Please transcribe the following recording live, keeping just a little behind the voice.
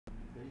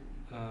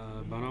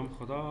به نام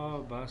خدا.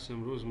 بس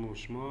امروز ما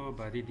شما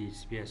بعدی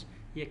DHCP است.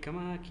 یک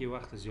کمکی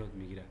وقت زیاد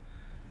میگیره،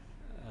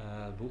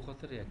 به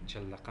خاطر یک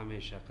 40 دقیقه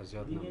میشه که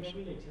زیاد نمیشه.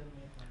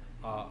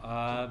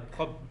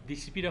 خب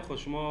DHCP را خود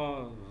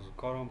شما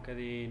کارم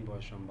کردین،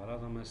 باشم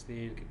بلدم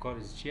هستین که کار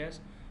از چی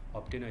است؟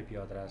 آپتین IP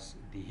آدرس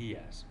دهی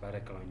است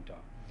برای کلاینت ها.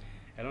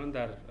 الان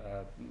در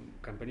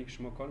کمپانی که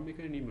شما کار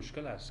میکنین این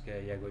مشکل است که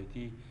یک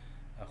آیتی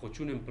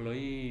خودشون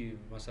امپلوی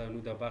مثلا اون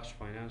در بخش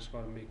فایننس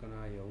کار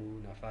میکنه یا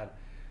اون نفر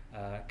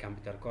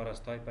کامپیوتر کار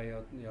است، تایپ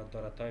یا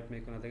داره تایپ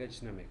میکنه، دیگه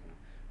چیز نمیکنه.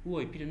 او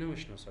آی پی رو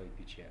نمیشناسه، آی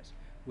پی چی است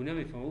او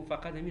نمیفهمه. او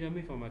فقط همین رو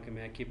میفهمه که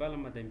من کیبل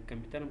ما در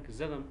کامپیوترم که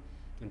زدم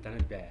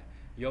اینترنت بیاید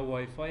یا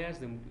وای فای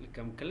است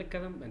کم کلیک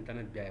کردم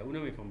اینترنت بیاید. او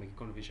نمیفهمه که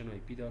کانفیگریشن آی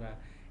پی داره،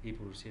 ای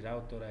پروسی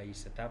راوت داره، ای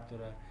ست اپ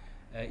داره،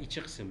 ای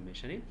چه قسم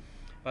میشه.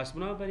 پس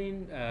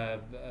بنابراین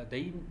در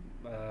این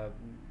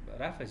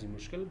رفع از این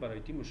مشکل برای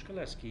تی مشکل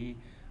است که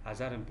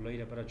از هر امپلوی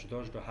را برای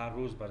جدا جدا هر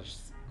روز برش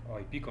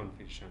آی پی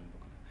کانفیگریشن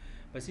بکنه.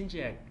 پس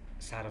اینجا یک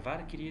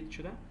سرور کرییت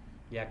شده،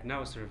 یک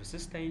نو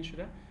سرویسز تعیین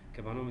شده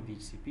که به نام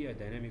DHCP یا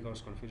داینامیک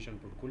هاوس کانفیگریشن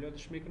پروتکل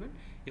یادش میکنن.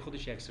 این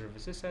خودش یک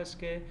سرویسز است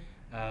که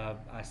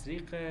از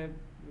طریق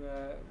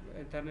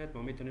اینترنت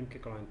ما میتونیم که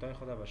کلاینت های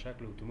خود به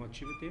شکل اتومات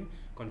چی بدیم،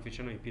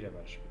 کانفیگریشن آی پی را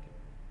برش بدیم.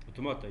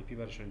 اتومات آی پی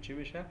برشون چی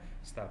میشه؟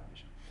 استاپ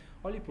میشه.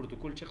 حالی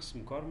پروتکل چه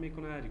قسم کار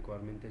میکنه،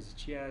 ریکوایرمنت از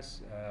چی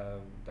است،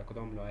 در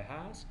کدام لایحه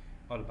است،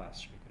 حال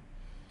بحثش میکنیم.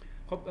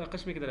 خب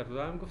قسمی که در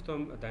ابتدا هم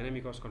گفتم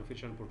داینامیک هاوس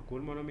کانفیگریشن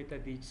پروتکل ما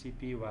نامیده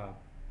DHCP و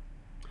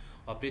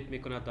آپریت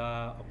میکنه در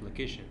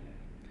اپلیکیشن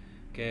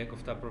که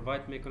گفته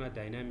پروواید میکنه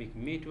داینامیک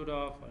میتود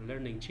اف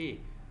لرنینگ چی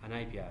ان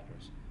آی پی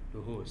ادرس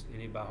تو هاست.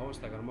 یعنی به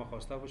هاست اگر ما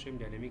خواسته باشیم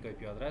داینامیک آی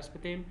پی آدرس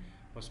بدیم،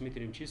 پس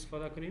میتونیم چی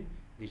استفاده کنیم؟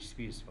 DHCP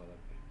استفاده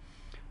کنیم.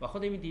 و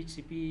خود این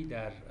DHCP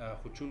در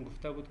خودشون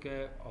گفته بود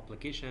که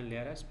اپلیکیشن لیر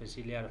است، پس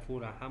لیر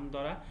 4 هم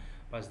داره.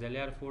 پس در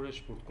لیر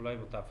 4ش پروتکل‌های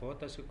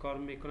متفاوت است که کار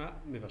میکنه،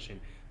 میبخشین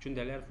چون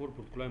در لیر 4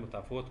 پروتکل‌های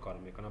متفاوت کار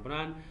میکنه،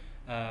 بنابراین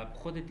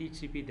خود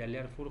DHCP در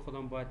لیر 4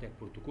 خودم باید یک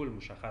پروتکل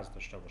مشخص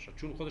داشته باشه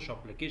چون خودش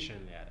اپلیکیشن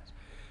لیر است.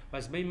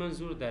 پس به این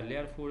منظور در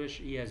لیر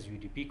 4ش ای از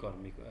UDP کار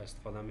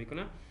استفاده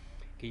میکنه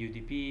که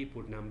UDP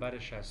پورت نمبر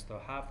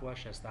 67 و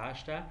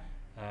 68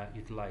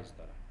 یوتیلایز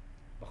داره.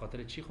 به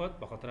خاطر چی خود؟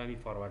 به خاطر همین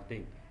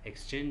فارواردینگ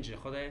اکسچنج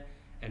خود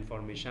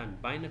انفورمیشن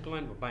بین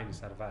کلاینت و بین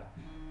سرور.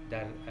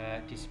 در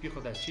TCP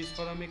خود از چی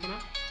استفاده میکنه؟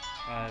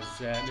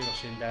 از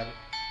میبخشین در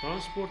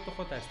ترانسپورت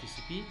خود از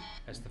TCP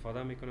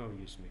استفاده میکنه و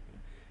یوز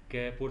میکنه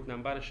که پورت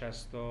نمبر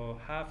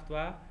 67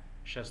 و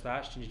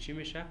 68 چی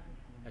میشه؟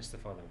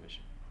 استفاده میشه.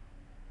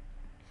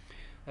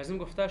 از این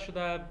گفته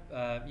شده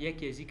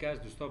یکی از که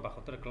از دوستا به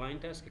خاطر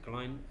کلاینت است که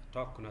کلاینت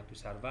تاک کنه تو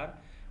سرور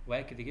و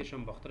یکی دیگه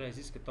شون به خاطر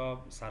عزیز که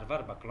تا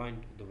سرور با کلاینت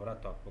دوباره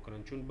تاک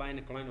بکنن، چون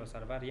بین کلاینت و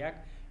سرور یک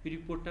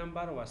UDP پورت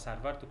نمبر و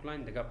سرور تو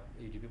کلاینت دیگه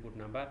UDP پورت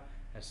نمبر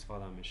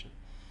استفاده میشه.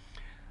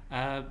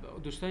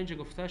 دوستان اینجا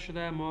گفته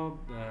شده ما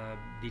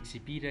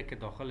DHCP را که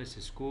داخل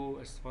سیسکو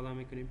استفاده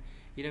میکنیم،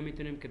 این را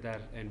میتونیم که در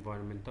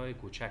انوایرمنت های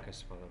کوچک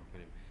استفاده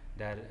بکنیم.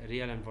 در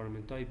ریال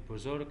انوایرمنت های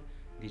بزرگ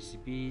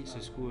DHCP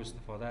سیسکو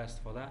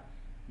استفاده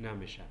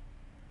نمیشه،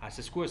 از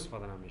سیسکو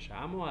استفاده نمیشه،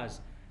 اما از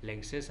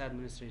لینکسس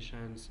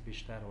ادمنستریشنز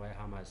بیشتر و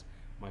هم از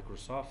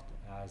مایکروسافت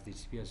از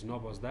DHCP از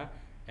نابازده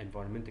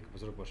انوایرمنت که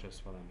بزرگ باشه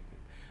استفاده میکنیم.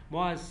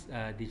 ما از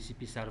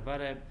DHCP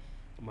سرور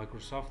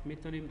مایکروسافت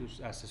میتونیم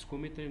از سیسکو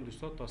میتونیم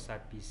دوستان تا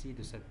 100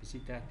 200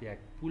 PC تحت یک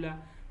پول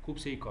خوب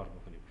سهی کار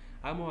بکنیم،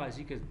 اما از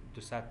اینکه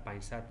 200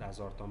 500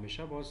 هزار تا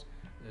میشه باز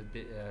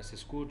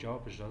سیسکو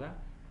جوابش داده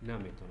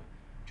نمیتونه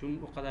چون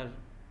اونقدر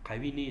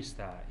قوی نیست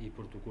این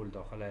پروتکل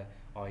داخل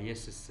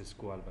آیس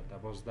سیسکو. البته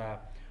باز در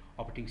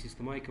اپراتینگ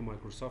سیستم هایی که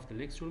مایکروسافت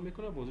لینکس رول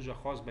میکنه بازوش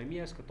خاص به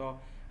می است که تا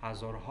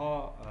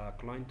هزارها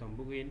کلاینت هم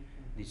بگوین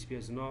DHCP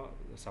از اینا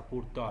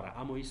سپورت داره،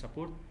 اما این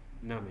سپورت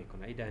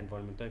نمیکنه، این در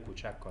انوایرمنت های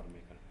کوچک کار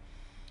میکنه.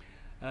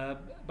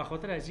 به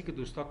خاطر از اینکه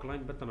دوستا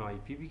کلاینت بتونه آی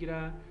پی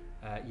بگیره،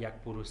 یک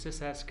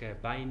پروسس است که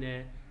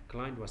بین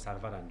کلاینت و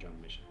سرور انجام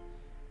میشه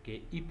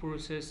که این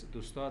پروسس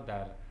دوستا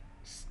در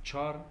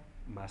 4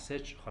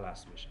 مسیج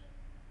خلاص میشه.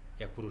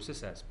 یک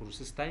پروسس است،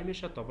 پروسس طی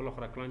میشه تا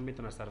بالاخره کلاینت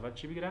میتونه سرور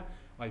چی بگیره؟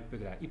 آی پی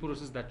بگیره. این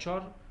پروسس در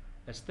 4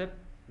 استپ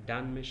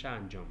دن میشه،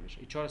 انجام میشه.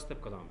 این 4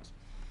 استپ کدام است؟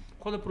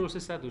 خود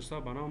پروسس دوستا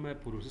به نام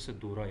پروسس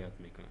دورا یاد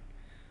میکنن.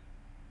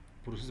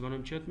 پروسس به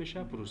نام چی یاد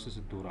میشه؟ پروسس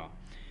دورا.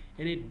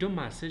 یعنی دو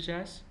مسیج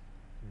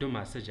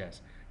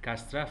است که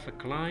از طرف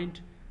کلاینت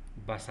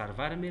به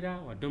سرور میره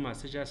و دو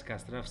مسیج است که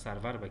از طرف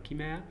سرور به کی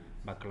میره؟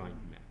 به کلاینت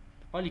میره.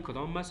 حالی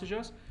کدام مسیج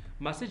است؟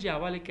 مسیج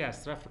اولی که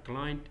از طرف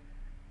کلاینت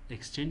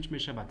اکسچنج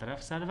میشه به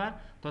طرف سرور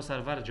تا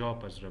سرور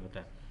جواب پذیره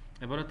بده،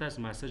 عبارت از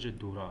مسیج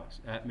دورا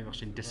است،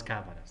 میبخشید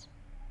دیسکاور است.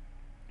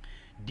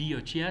 دی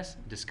یا چی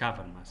است؟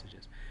 دیسکاور مسیج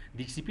است.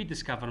 DHCP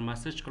دیسکاور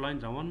مسیج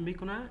کلاینت روان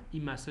میکنه،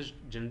 این مسیج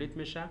جنریت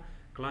میشه،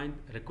 کلاینت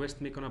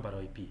ریکوست میکنه برای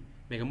آی پی،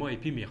 میگه ما آی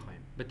پی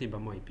میخوایم، بدین به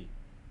ما آی پی.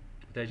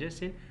 متوجه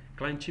هستین؟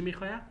 کلاینت چی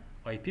میخواد؟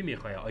 آی پی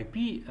میخواد، آی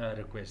پی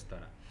ریکوست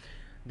داره.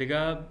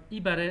 دیگه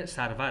این برای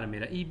سرور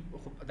میره. این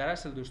خب در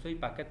اصل دوستای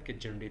پاکت که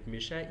جنریت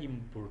میشه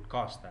این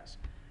برودکاست است،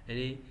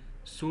 یعنی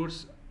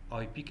سورس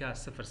آی پی که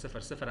از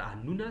 000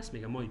 انون است،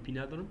 میگم ما آی پی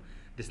ندارم.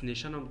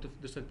 دستینیشن هم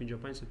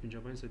 255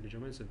 155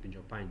 155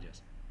 155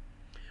 است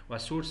و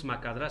سورس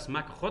مک ادرس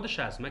مک خودش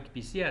است، مک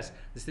پی سی است.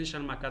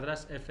 دستینیشن مک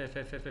ادرس اف اف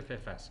اف اف اف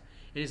اف است.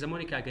 یعنی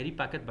زمانی که اگر این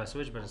پکت به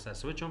سویچ برسه،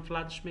 سویچ هم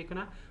فلتش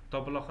میکنه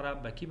تا بالاخره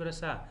به کی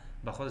برسه؟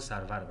 به خود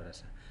سرور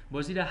برسه.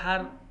 بازی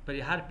هر برای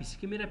هر پی سی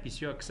که میره، پی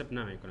سی ها اکسپت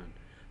نمیکنن.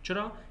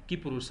 چرا؟ که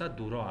پروسه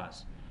دورا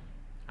است.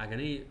 اگر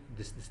این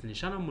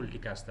دستینیشن هم مولتی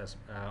کاست است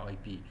آی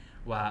پی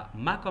و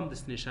مک هم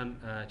دستینیشن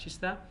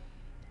چیسته؟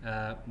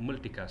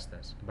 مولتی کاست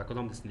است که به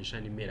کدام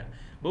دستینیشنی میره.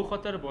 به او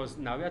خاطر باز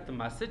نوعیت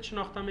مسیج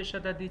شناخته میشه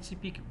در دی سی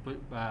پی که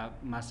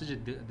مسیج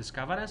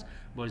دیسکاور است،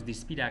 باز دی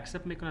سی پی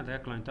اکسپت میکنه، در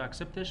کلاینت ها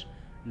اکسپتش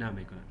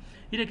نمیکنه.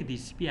 اینه که دی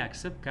سی پی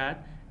اکسپت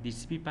کرد، دی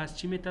سی پی پس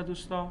چی میته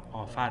دوستا؟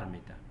 آفر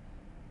میته.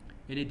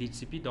 یعنی دی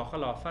سی پی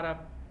داخل آفر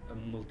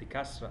مولتی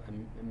کاست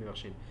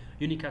میبخشید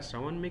یونیکاست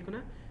روان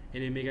میکنه.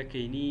 یعنی میگه که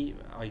اینی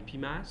آی پی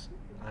ماست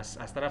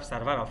از طرف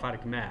سرور آفر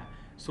که ما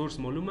سورس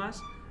معلوم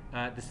است،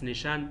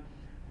 دستینیشن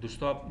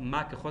دوستا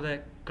مک خود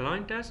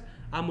کلاینت است،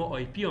 اما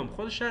آی پی هم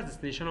خودش است.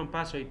 دستینیشن هم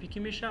پس آی پی که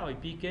میشه آی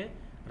پی که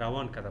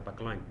روان کرده به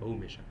کلاینت به او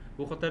میشه.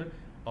 به خاطر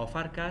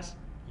آفر کاست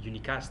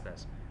یونیکاست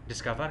است،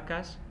 دیسکاور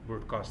کاست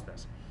برودکاست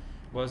است.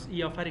 باز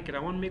این آفری که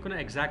روان میکنه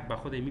اگزکت به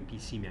خود می پی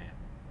سی میاد،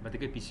 بعد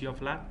که پی سی ها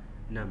فلت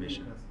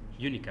نمیشه،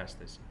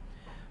 یونیکاست است.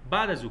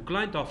 بعد از او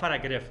کلاینت آفر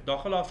گرفت.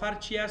 داخل آفر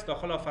چی است؟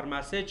 داخل آفر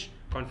مسیج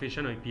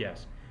کانفیگریشن آی پی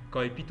است که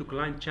آی پی تو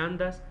کلاینت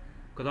چند است،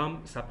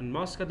 کدام سپن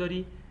ماسک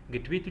داری،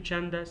 گیتوی تو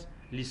چند است،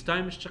 لیست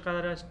تایمش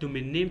چقدر است،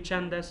 دومین نیم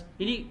چند است.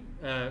 اینی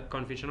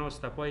کانفیگریشن ها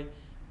استپای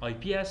آی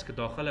پی است که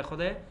داخل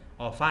خود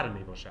آفر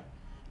می باشه.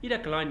 این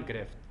کلاینت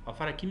گرفت.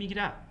 آفر کی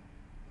میگیره؟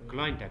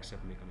 کلاینت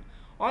اکسپت میکنه.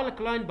 حالا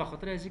کلاینت به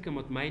خاطر از اینکه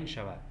مطمئن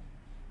شود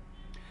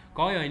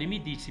که آیا اینمی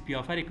دی سی پی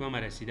آفری که ما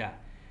رسیده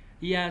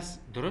ای از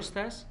درست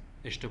است،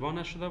 اشتباه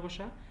نشده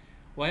باشه،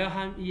 و یا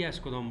هم ای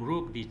از کدام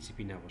روگ دی سی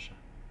پی نباشه،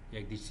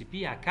 یک دی سی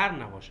پی هکر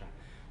نباشه.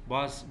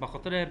 باز به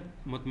خاطر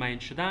مطمئن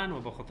شدن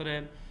و به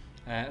خاطر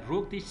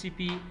روگ دی سی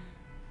پی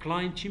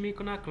کلاینت چی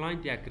میکنه؟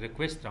 کلاینت یک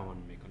ریکوست روان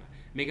میکنه.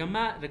 میگه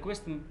ما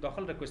ریکوست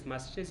داخل ریکوست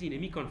مسیج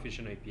اینمی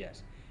کانفیگریشن آی پی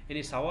است.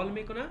 یعنی سوال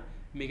میکنه،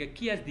 میگه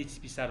کی از دی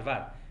سی پی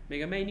سرور؟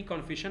 میگه من اینی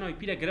کانفیگریشن آی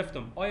پی را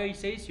گرفتم، آیا این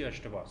صحیح است یا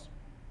اشتباه است؟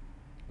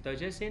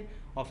 متوجه هستین؟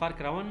 آفر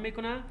که روان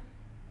میکنه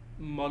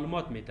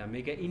معلومات میده،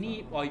 میگه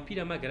اینی آی پی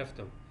را من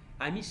گرفتم،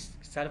 امی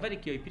سروری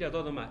که آی پی را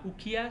دادم من او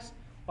کی است؟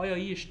 آیا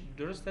این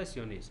درست است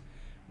یا نیست؟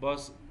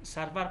 باز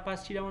سرور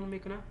پس چی روان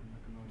میکنه؟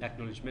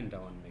 اکنالجمنت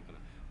روان میکنه.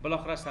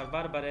 بالاخره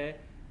سرور برای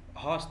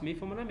هاست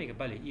میفهمونه، میگه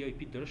بله این آی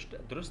پی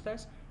درست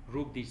است،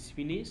 روگ دی سی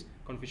پی نیست،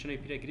 کانفیگریشن آی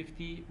پی را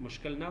گرفتی،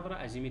 مشکل نداره،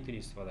 از این میتونی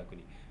استفاده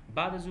کنی.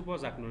 بعد از او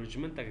باز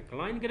اکنالجمنت که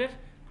کلاینت گرفت،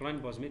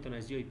 کلاینت باز میتونه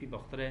از آی پی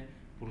بخاطر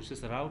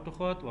پروسس راوت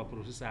خود و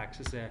پروسس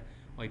اکسس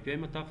آی پی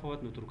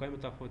متفاوت، نتورک های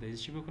متفاوت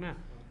از چی بکنه؟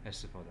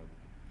 استفاده بکنه.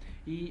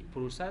 این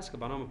پروسس که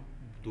به نام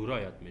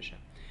دورا یاد میشه.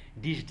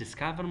 دیش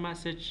دیسکاور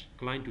مسیج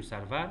کلاینت تو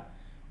سرور،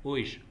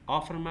 اوش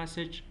آفر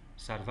مسیج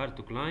سرور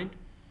تو کلاینت،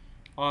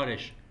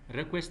 آرش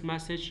ریکوست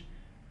مسیج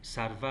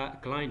سرور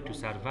کلاینت تو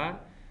سرور،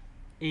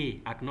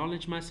 ای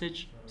اکنالج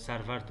مسیج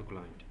سرور تو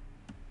کلاینت.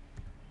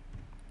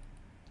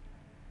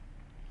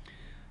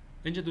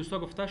 اینجا دوستا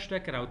گفته شده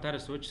که راوتر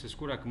سویچ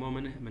سیسکو را که ما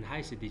من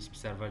حیث دی سی پی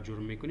سرور جور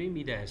میکنیم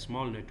میده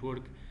اسمال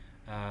نتورک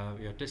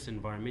یا تست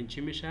انوایرمنت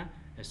چی میشه؟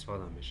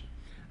 استفاده میشه.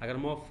 اگر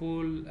ما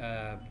فول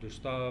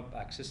دوستا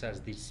اکسس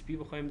از دی سی پی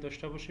بخوایم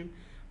داشته باشیم،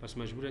 پس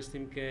مجبور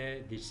هستیم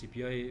که دی سی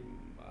پی های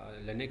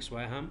لینکس و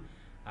هم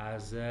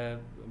از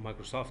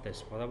مایکروسافت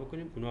استفاده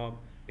بکنیم که اونا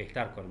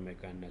بهتر کار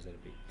میکنن نظر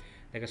بی.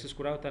 در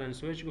سیسکو راوتر اند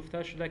سویچ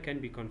گفته شده کن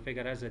بی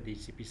کانفیگر از دی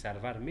سی پی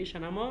سرور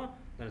میشن، اما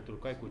در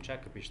نتورک های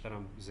کوچک که پیشتر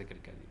هم ذکر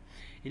کردیم.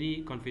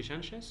 یعنی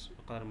کانفیگریشنش است،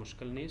 قدر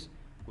مشکل نیست،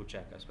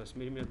 کوچک است. پس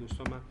میریم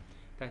دوستان ما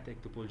تحت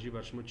یک توپولوژی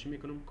بر شما چی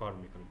میکنم؟ کار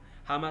میکنم.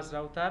 هم از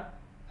راوتر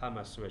هم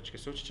از سویچ. که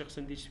سویچ چه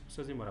قسم دی سی پی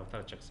بسازیم و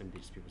راوتر چه قسم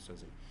دی سی پی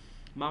بسازیم.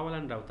 ما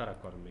اولا راوتر را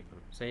کار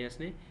میکنم. صحیح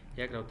است نه؟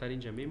 یک راوتر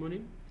اینجا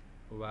میمونیم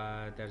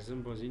و در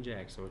ضمن باز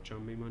اینجا یک سویچ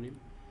هم میمونیم.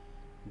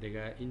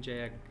 دیگه اینجا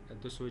یک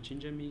دو سویچ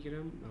اینجا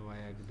میگیرم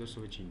و یک دو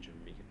سویچ اینجا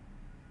میگیرم.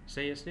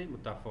 صحیح است نه؟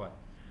 متفاوت.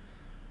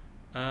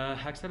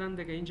 اکثرا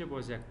دیگه اینجا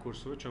باز یک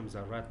کورسویچ هم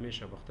ضرورت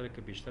میشه، بخاطر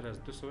که بیشتر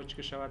از دو سویچ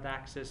که شود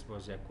اکسس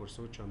باز یک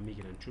کورسویچ هم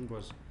میگیرن، چون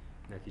باز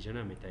نتیجه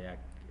نمیده.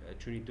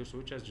 چون دو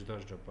سویچ از جدا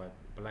جدا باید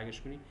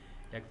پلاگش کنی،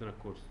 یک دونه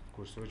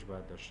کورسویچ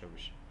باید داشته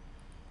باشی.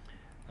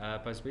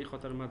 پس به این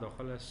خاطر ما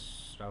داخل از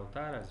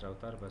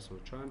راوتر به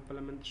سویچ ها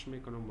امپلمنتش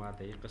میکنم و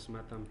در این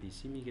قسمت هم پی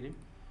سی میگیریم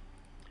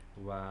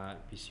و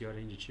پی سی ها رو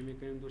اینجا چی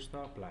میکنیم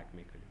دوستا؟ پلاگ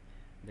میکنیم.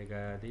 دیگه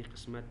در این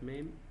قسمت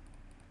میم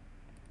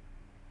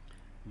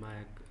ما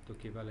یک دو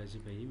کیبل ازی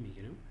به این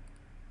میگیرم،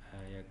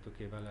 یک دو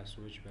کیبل از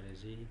سویچ بر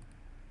ازی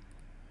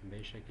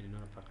به شکل اینا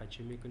رو فقط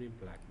چی میکنیم؟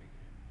 پلاگ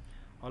میکنیم.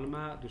 حالا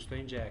ما دوستا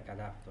اینجا یک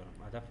هدف دارم.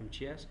 هدفم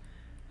چی است؟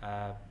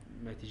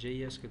 نتیجه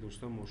ای است که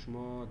دوستا ما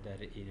شما در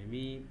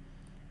اینمی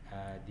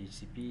دی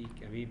سی پی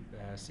امی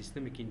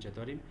سیستمی که اینجا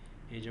داریم،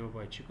 اینجا ما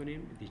باید چی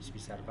کنیم؟ دی سی پی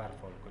سرور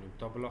فعال کنیم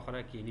تا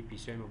بالاخره که اینی پی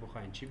سی های ما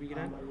بخواین چی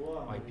بگیرن؟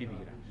 آی پی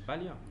بگیرن.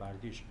 بله یا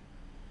بردیش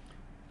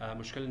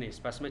مشکل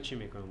نیست. پس من چی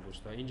میکنم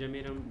دوستا؟ اینجا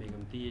میرم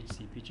میگم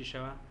DHCP چی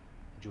شود؟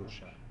 جور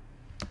شود.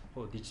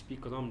 خب DHCP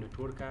کدام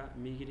نتورک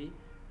میگیری؟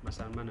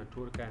 مثلا من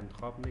نتورک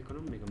انتخاب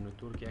میکنم، میگم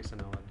نتورک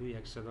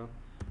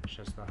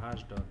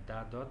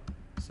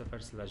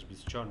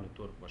 192.168.10.0/24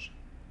 نتورک باشه.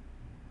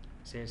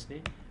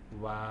 سیسنی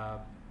و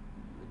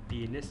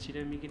DNS چی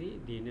رو میگیری؟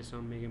 DNS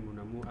هم میگم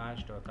اونمو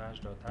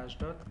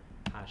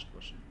 8.8.8.8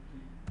 باشه.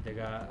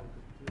 دیگه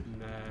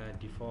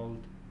دیفالت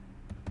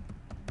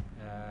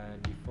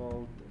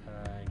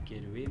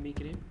گیتوی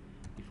میگیریم.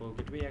 دیفالت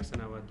گیتوی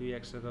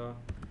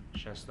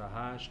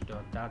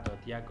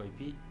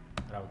 192.168.10.1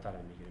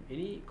 راوتر میگیریم.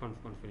 اینی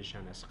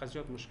کانفیگوریشن است.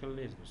 قضیات مشکل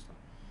نیست دوستان.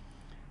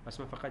 بس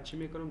من فقط چی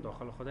میکنم؟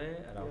 داخل خود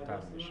راوتر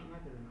میشم.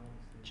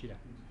 چی را؟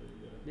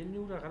 نه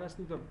نورا خلاص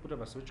نورا پورا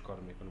با سویچ کار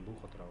میکنه. بو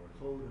خاطر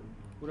آورده.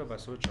 پورا با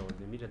سویچ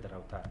آورده میره در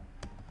راوتر.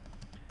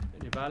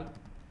 نبال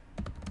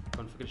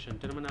کانفیگوریشن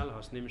ترمینال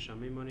هاست نمیشم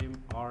میمونیم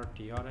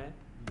RTR1.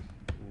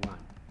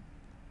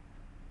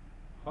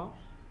 ها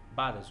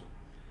بعد از اون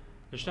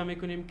داشته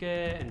میکنیم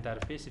که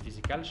انترفیس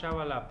فیزیکال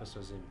شو لب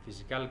بسازیم.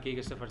 فیزیکال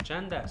که صفر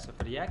چنده؟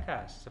 01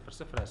 هست.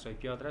 00 است.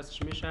 IP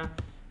آدرسش میشه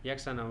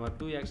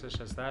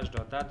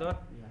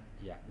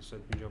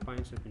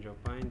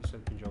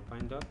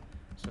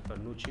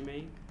 192.168.10.1 چی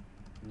می؟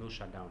 نو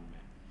شت داون می.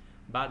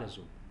 بعد از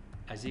اون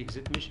از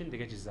اگزیت میشین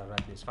دیگه چیز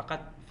ضرورت نیست. فقط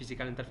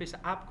فیزیکال انترفیس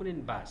اپ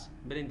کنین بس.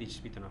 برین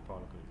DHCP تون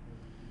فعال کنین.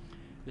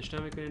 داشته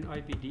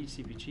میکنین IP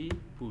DHCP چی؟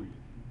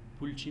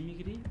 پول چی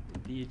میگیری؟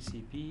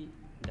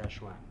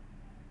 DHCP-1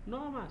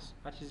 نام است.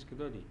 هر چیزی که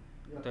دادی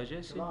متوجه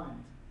هستی؟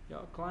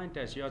 یا کلاینت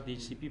است یا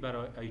DHCP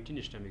برای IT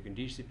نشته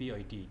میکنی.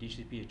 DHCP IT،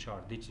 DHCP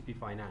HR، DHCP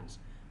فایننس.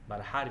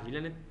 برای هر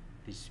ویلن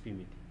DHCP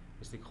میدی.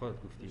 مثل که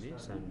خودت گفتی نه؟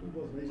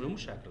 همون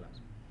شکل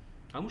است.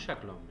 همون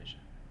شکل هم میشه.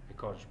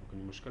 کارش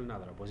بکنی مشکل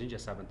نداره. باز اینجا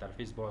سب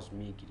انترفیس باز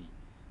میگیری.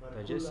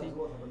 متوجه هستی؟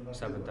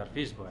 سب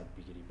انترفیس باید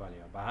بگیری.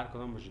 بله به هر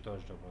کدام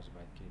موجوداش باز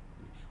باید گیری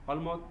کنی.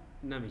 حالا ما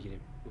نمیگیریم.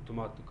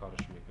 اتومات کارش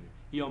میکنیم.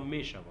 یا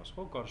میشه باز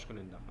خب کارش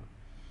کنین داخل.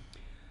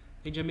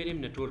 اینجا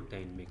میریم نتورک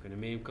تعیین میکنیم.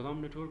 میگیم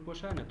کدام نتورک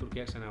باشه؟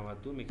 نتورک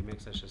 192 میگیم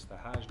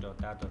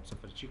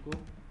 168.10.0 چی کو؟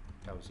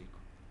 توزیع کو.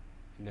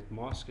 نت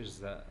ماسکش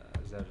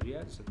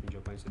ضروریه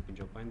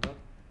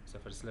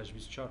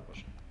 155.155.0/24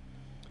 باشه.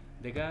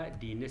 دیگه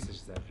DNSش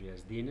ضروری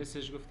است.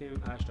 DNSش گفتیم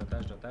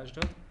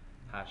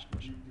 8.8.8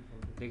 باشه.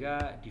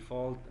 دیگه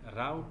دیفالت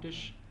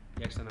راوتش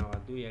 192.168.10.1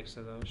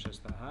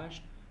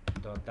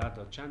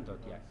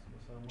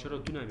 چرا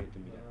دو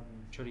نمیتونه میره؟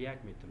 چرا یک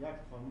میتونه؟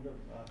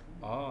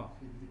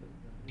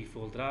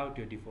 دیفالت راوت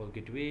یا دیفالت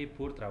گیتوی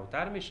پورت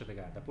راوتر میشه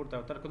دیگه. در پورت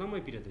راوتر کدام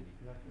IP دادی؟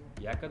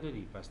 یک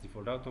دادی. پس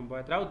دیفالت راوت هم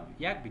باید راوت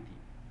یک بدی.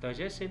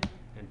 توجه هستین؟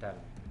 انتر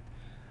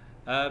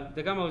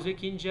دیگه موضوعی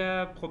که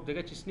اینجا خب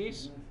دیگه چیز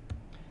نیست.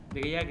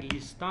 دیگه یک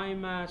لیست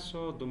تایم است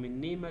و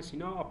دومین نیم است.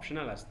 اینا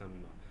آپشنال هستن.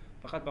 اینا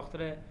فقط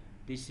بخاطر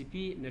DHCP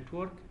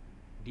نتورک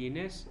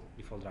DNS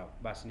دیفالت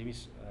راوت بس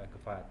نمیس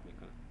کفایت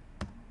میکنه.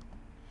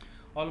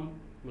 حالا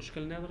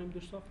مشکل نداریم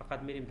دوستا.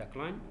 فقط میریم در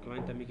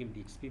کلاینت میگیم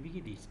DHCP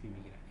بگی DHCP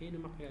میگیره. این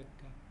ما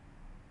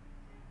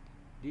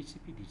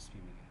DHCP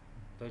میگیره.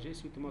 توجه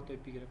هستی ما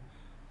تایپ بگیره.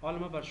 حالا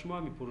ما بر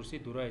شما می پروسه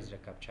دورای اجرا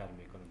کپچر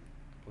میکنم.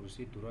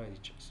 پروسه دورای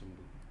چه قسم بود؟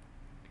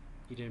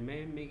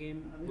 ایران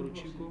میگیم برو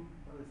چی کو؟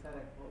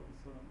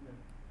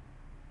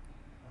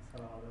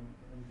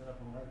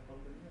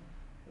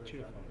 چی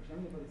رو فعال؟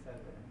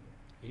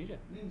 اینجا؟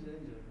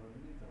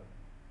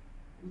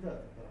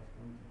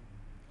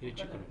 اینجا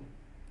چی کنیم؟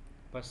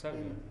 پس سر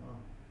برم.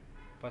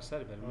 پس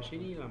سر برم.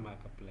 مشینی ایلا ما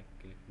کلیک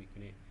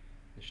میکنه.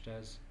 نشته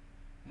از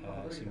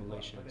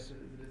سیمولیشنز.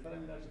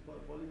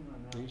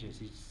 اینجا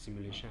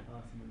سیمولیشن.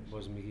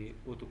 باز میگی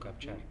اوتو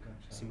کپچر.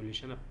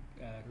 سیمولیشن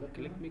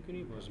کلیک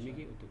میکنی باز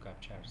میگی اوتو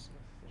کپچرز.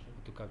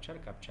 اوتو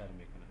کپچر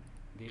میکنه.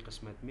 دی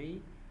قسمت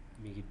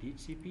میگی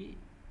DHCP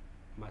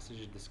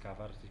مسیج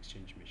دیسکاور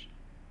اکسچنج میشه.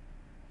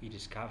 این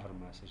دیسکاور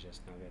مسیج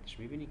است نویتش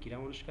میبینی کی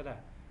روانش کده؟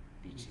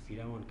 DHCP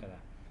روان کده.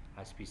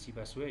 از PC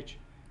با سویچ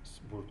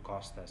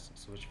برودکاست است.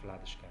 سویچ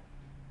فلاتش کرد.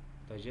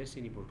 تا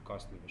جسینی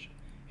برودکاست میشه.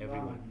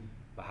 everyone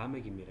به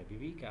همگی میره.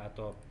 ببین که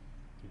حتی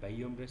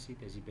بیام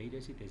رسید، از بی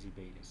رسید.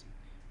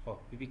 خب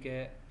ببین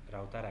که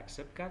راوتر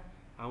اکسپت کرد،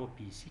 اما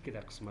PC که در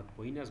قسمت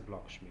پایین از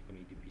بلاکش میکنه.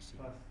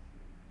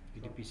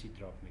 EDPC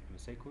دراپ میکنه.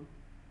 سعی کن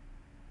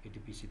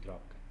EDPC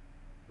دراپ کرد.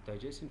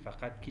 متوجه هستین؟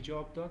 فقط کی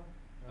جواب داد؟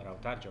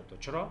 راوتر جواب داد.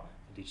 چرا؟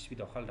 DHCP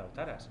داخل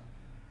راوتر است.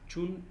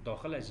 چون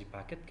داخل از این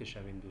پاکت که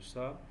شوین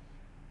دوستا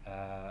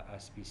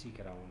از PC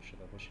که روان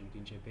شده باشه.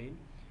 اینجا ببین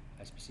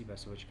از PC به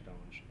سویچ که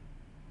روان شده.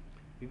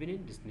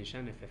 ببینید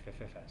دستنیشن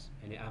FFF است.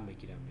 یعنی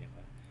میگیرم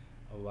میخواد.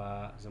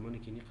 و زمانی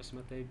که این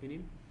قسمت رو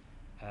ببینیم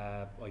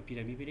IP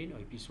را میبینین.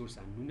 IP سورس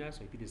انون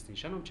است. IP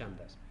دستنیشن هم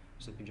چند است؟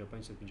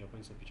 155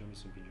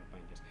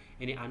 است.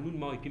 یعنی انون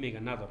ما IP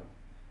میگن ندارم.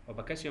 و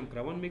با کسی هم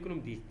کروان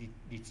میکنم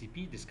DHCP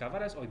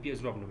دیسکاور است. IP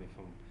از رو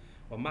نمیفهمم.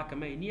 و ماک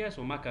اینی است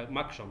و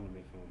ماک شام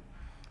نمیفهمم.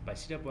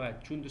 بس اینا باید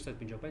چون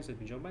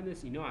 255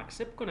 است اینا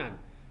اکسپت کنن.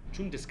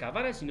 چون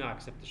دیسکاور است اینا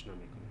اکسپتش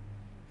نمیکنن.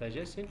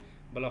 توجه هستین؟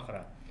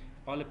 بالاخره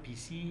حالا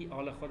PC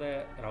حالا خود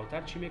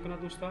راوتر چی میکنه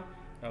دوستا؟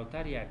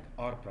 راوتر یک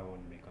ARP روان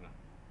میکنه.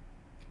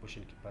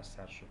 باشین که پس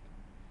سر شد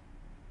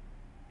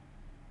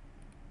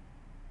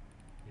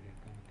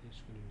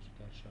تیز کنیم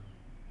زودتر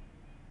شد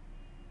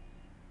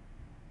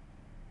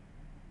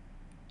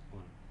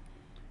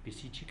پی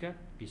سی چی کرد؟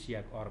 پی سی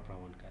یک آر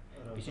روان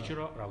کرد. پی سی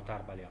چرا؟ راوتر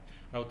بله.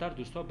 راوتر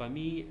دوستا با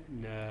می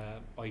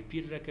آی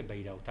پی را که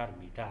به راوتر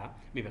میده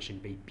میباشین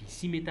به پی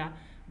سی میده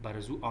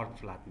برازو آر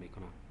فلات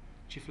میکنه.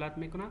 چی فلات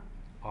میکنه؟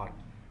 آر.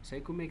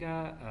 سایکو میگه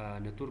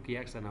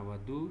نتورک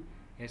 192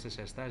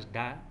 168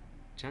 ده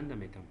چند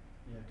میتم؟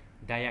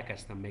 ده یک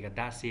هستم میگه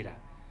ده سی را.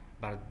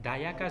 بر ده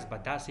یک است با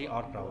ده سی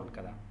آر روان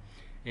کرده.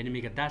 یعنی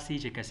میگه ده سی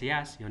چه کسی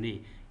است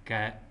یعنی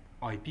که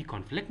آی پی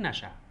کانفلیکت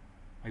نشه.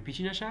 آی پی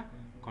چی نشه؟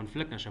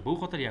 کانفلیکت نشه. به او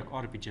خاطر یک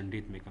آر پی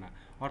جنریت میکنه.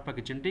 آر پی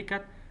که جنریت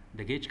کرد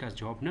دیگه هیچ کس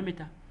جواب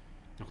نمیده.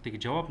 وقتی که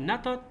جواب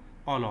نداد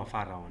آل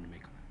آفر روان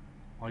میکنه.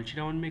 آل چی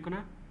روان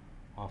میکنه؟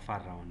 آفر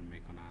روان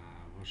میکنه.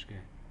 باش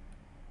که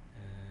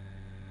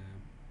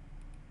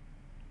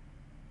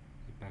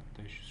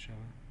بکتاش شود.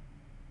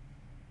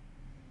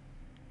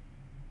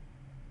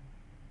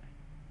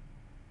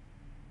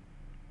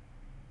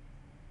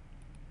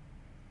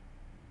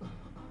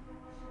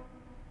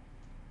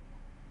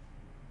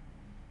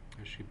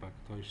 اشی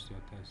بکتاش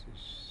زیاده است.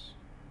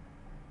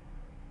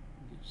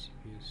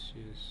 DHCP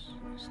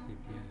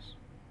STPS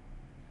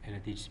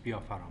این DHCP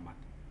آفر آمد.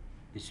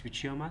 DHCP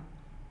چی آمد؟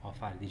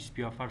 آفر. DHCP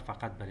آفر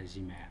فقط برای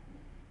زیمه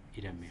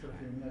ایرم میخواه.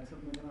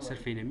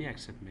 صرف اینمی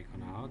اکسپت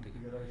میکنه ها دیگه.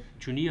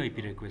 چونی آی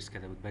پی ریکوست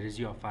کرده بود برای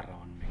زی آفر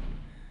روان میکنه.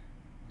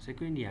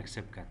 سکو اینی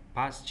اکسپت کرد.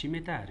 پس چی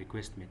میته؟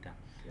 ریکوست میته.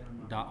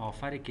 دا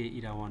آفری که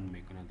ای روان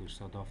میکنه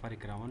دوستا. دا آفری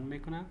که روان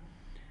میکنه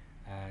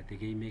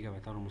دیگه ای میگه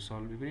بطور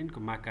مثال ببینین که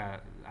مک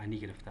انی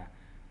گرفته.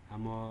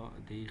 اما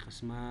دیگه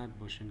قسمت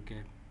باشین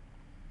که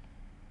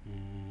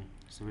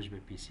سویچ به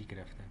پی سی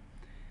گرفته.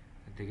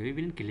 دیگه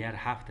ببینید که لیر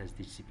 7 از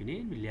DHCP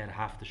نه لیر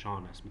 7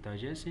 شان است.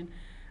 متوجه هستین؟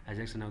 از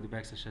 192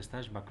 به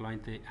 168 با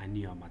کلاینت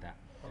انی آمده.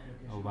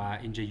 و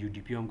اینجا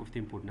UDP هم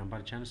گفتیم پورت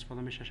نمبر چند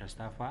استفاده میشه؟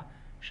 67 و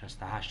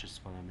 68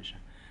 استفاده میشه.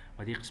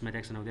 و دیگه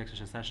قسمت 192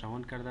 168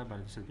 روان کرده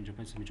برای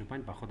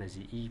 255 با خود از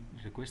ای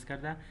ریکوست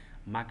کرده.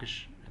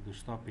 مکش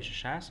دوستا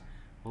پیشش است.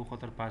 و او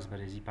خاطر پس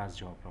برای زی پس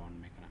جواب روان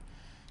میکنه.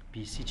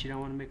 پی سی چی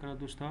روان میکنه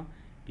دوستا؟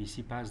 پی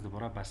سی پس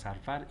دوباره به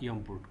سرور یا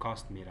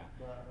برودکاست میره.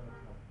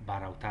 با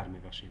راوتر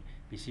میباشین.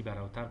 پی سی با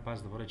راوتر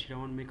پس دوباره چی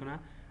روان میکنه؟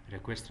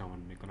 ریکوست روان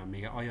میکنه.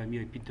 میگه آیا می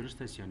آی پی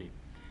درست است یا نه؟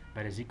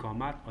 برای زی که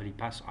آمد آلی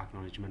پس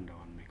اکنالجمنت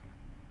روان میکنه.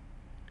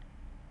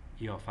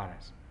 یا آفر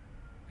است.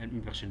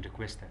 میباشین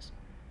ریکوست است.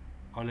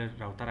 آل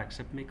راوتر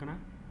اکسپت میکنه.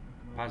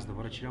 پس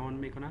دوباره چی روان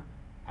میکنه؟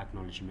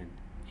 اکنالجمنت.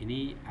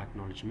 اینی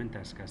اکنالجمنت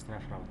است که از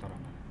طرف راوتر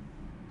آمده.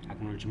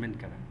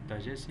 اکنالجمنت کرده.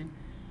 متوجه هستین؟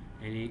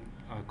 یعنی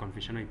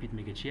کانفیشن آی پی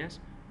میگه چی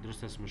است؟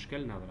 درست است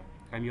مشکل نداره.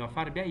 کمی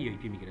آفر بیا ای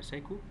پی میگیره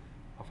سایکو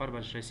آفر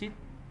برش رسید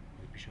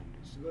آی پیشم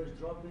رسید. باش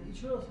دراپ این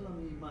چرا اصلا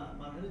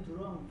مرحله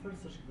تو هم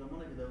فرستش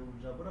زمانی که در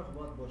اونجا بره خب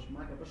باید باش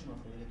مک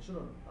بشناسه دیگه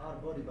چرا هر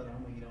باری برای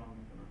همه گیران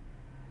میکنه؟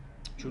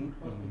 چون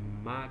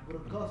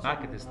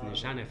مک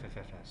دستنیشن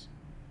اف است.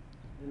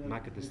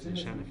 مک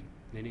دستنیشن اف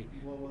نه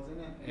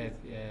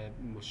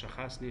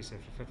مشخص نیست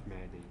اف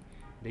معده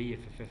دی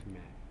اف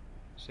معده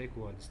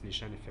سایکو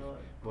دستنیشن اف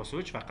با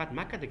سویچ فقط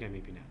مک دیگه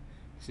میبینه.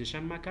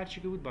 دستنیشن مک هر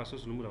چی که بود با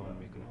اساس نمره روان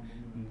میکنه.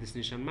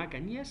 دستنیشن مک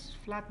نیست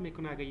فلات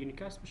میکنه. اگه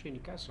یونیکاست باشه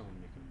یونیکاست روان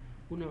میکنه.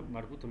 اون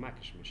مربوط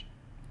مکش میشه.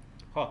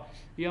 خب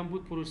این هم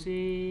بود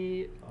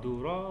پروسه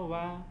دورا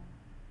و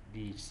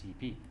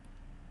DHCP.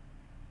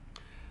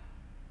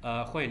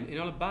 خب این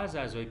حالا بعض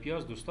از آی پی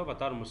از دوستا به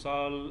طور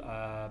مثال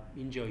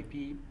اینجا آی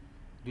پی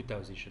 2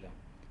 توزیع شده.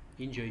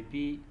 اینجا آی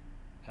پی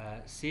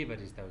 3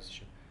 بریز توزیع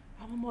شد.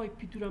 اما ما آی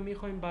پی دورا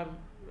میخوایم بر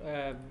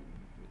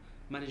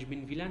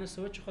منیجمنت ویلن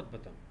سویچ خود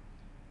بدم.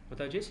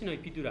 متوجه هستین؟ آی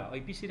پی دوره آی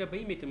پی سی را به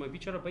این میتم. آی پی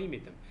چرا به این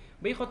میتم؟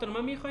 به این خاطر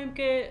ما میخوایم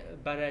که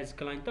برای از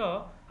کلاینت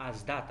ها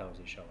از 10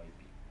 توزیع شه آی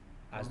پی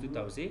از 2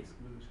 توزیع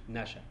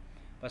نشه.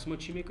 پس ما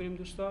چی میکنیم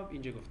دوستا؟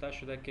 اینجا گفته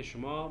شده که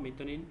شما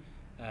میتونین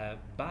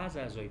بعض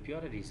از آی پی ها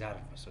را ریزرو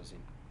بسازین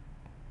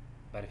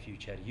برای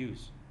فیوچر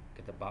یوز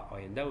که با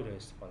آینده او را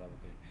استفاده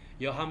بکنین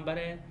یا هم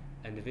برای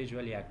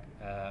اندیویدوال یک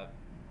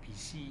پی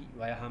سی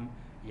و یا هم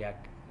یک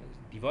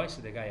دیوایس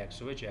دیگه یک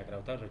سویچ یک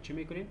راوتر را چی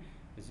میکنین؟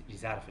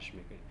 ریزروش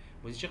میکنین.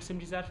 واسه چه قسم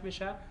ریزرو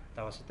میشه؟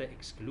 توسط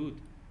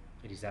اکسکلود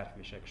ریزرو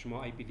میشه که شما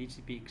آی پی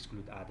DHCP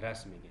اکسکلود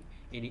ادرس میگین.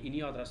 یعنی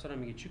اینی آدرس ها رو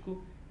میگه چیکو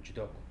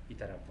جدا کو این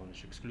طرف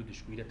وانش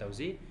اکسکلودش کو. این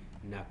توزیع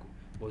نکو.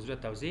 بازور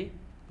توزیع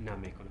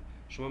نمیکنه.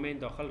 شما من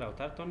داخل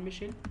راوتر تان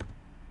میشین.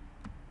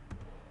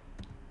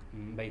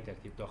 به این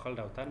ترتیب داخل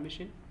راوتر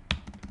میشین.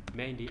 من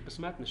این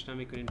قسمت نشون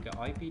میکنین که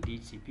آی پی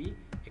DHCP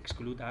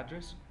اکسکلود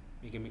ادرس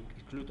میگه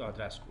اکسکلود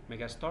آدرس کو.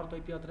 میگه استارت آی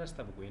پی آدرس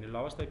تا بگو. یعنی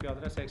لاست آی پی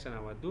آدرس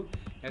 192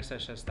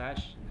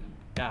 168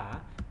 10.1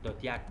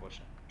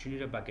 باشه. چون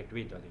این رو با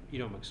گیتوی دادیم.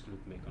 این رو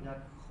اکسکلود میکنه.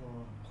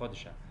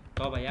 خودشه.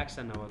 تا با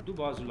 192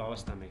 باز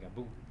لاست میگه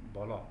بگو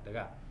بالا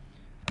دیگه.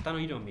 تنها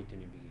این رو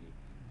میتونی بگیری.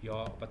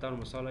 یا به طور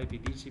مثال آی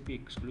پی DHCP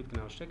اکسکلود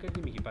کنه نوشته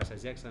کردی میگی پس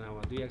از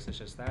 192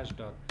 168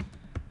 10.2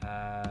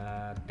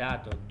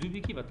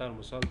 بگی به طور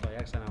مثال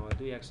تا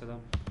 192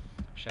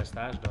 168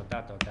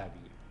 10.10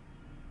 بگی.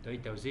 تا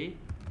این توزیع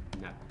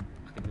نه.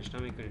 وقتی نشنا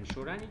میکنین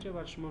شو رن اینجا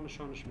بر شما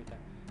نشانش میده.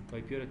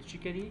 آی پی رو چی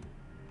کردی؟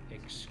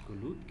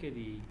 اکسکلود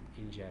کردی.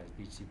 اینجا از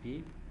DHCP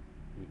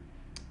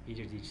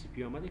اینجا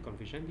DHCP آمده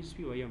کانفیگریشن DHCP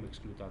و یا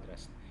اکسکلود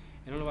آدرس.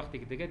 اینا وقتی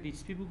که دیگه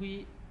DHCP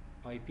بگویی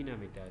آی پی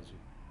نمیده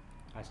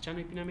از چند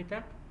آی پی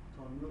نمیده؟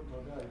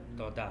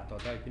 تا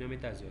 10 آی پی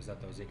نمیده از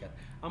 11 توضیح کرد.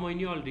 اما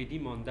اینی آلریدی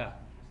مانده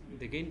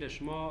دیگه این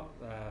شما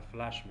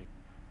فلش می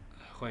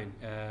خوین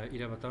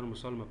اینا به طور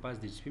مثال ما پس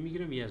DHCP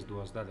میگیرم یا از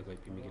 12 دیگه آی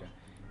پی میگیرم.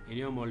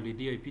 اینی هم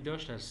آلریدی آی پی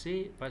داشت از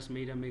 3 پس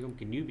میگم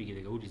که نیو بگیره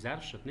دیگه او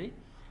ریزرو شد نه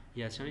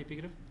یا از چند آی پی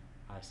گرفت؟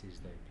 از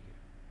 13 آی پی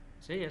گرفت.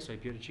 سه اس آی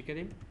پی رو چی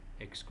کردیم؟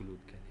 اکسکلود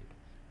کردیم.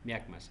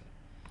 یک مثلا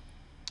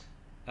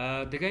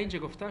دیگه اینجا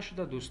گفته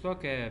شده دوستا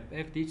که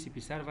if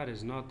DHCP server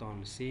is not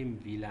on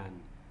same VLAN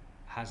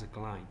has a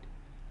client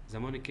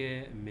زمانی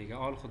که میگه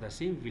آل خود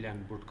سیم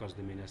ویلن برودکاست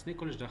دومین است نه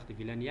کلش داخل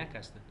ویلن یک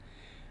هستن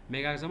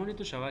میگه زمانی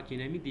تو شود که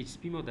اینمی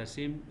DHCP ما در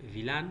سیم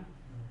ویلن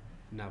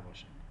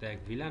نباشه در یک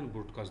ویلن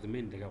برودکاست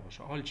دومین دیگه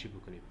باشه حال چی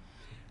بکنیم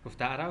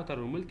گفته راوتر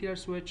و مولتی ار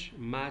سویچ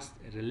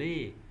must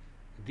relay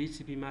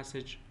DHCP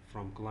message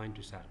from client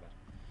to server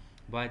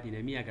باید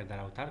اینمی اگر در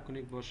راوتر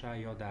کنیک باشه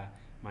یا در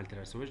مولتی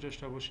ار سویچ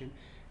داشته باشیم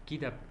که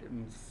در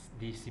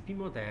DHCP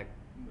ما در یک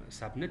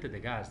سبنت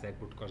دیگه است در یک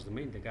برودکاست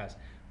دومین دیگه است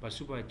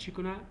پس او باید چی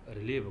کنه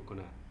ریلی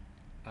بکنه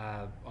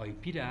آی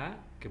پی را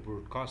که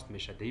برودکاست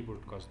میشه دی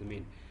برودکاست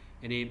دومین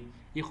یعنی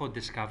این خود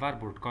دیسکاور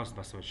برودکاست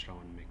به سویچ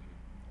روان میکنه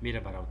میره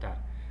به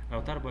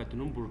راوتر باید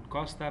اون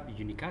برودکاست را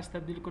یونیکاست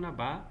تبدیل کنه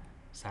به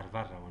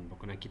سرور روان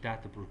بکنه که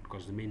تحت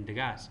برودکاست دومین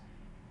دیگه است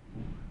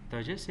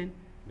توجه سین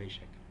به این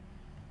شکل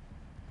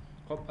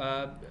خب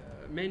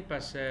من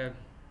پس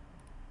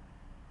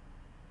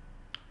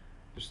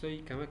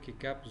دوستایی کمک که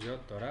گپ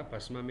زیاد داره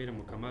پس من میرم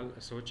مکمل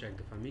سویچ یک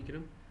دفعه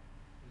میگیرم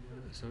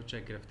سویچ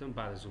گرفتم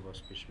بعد از او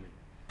باز پیش میرم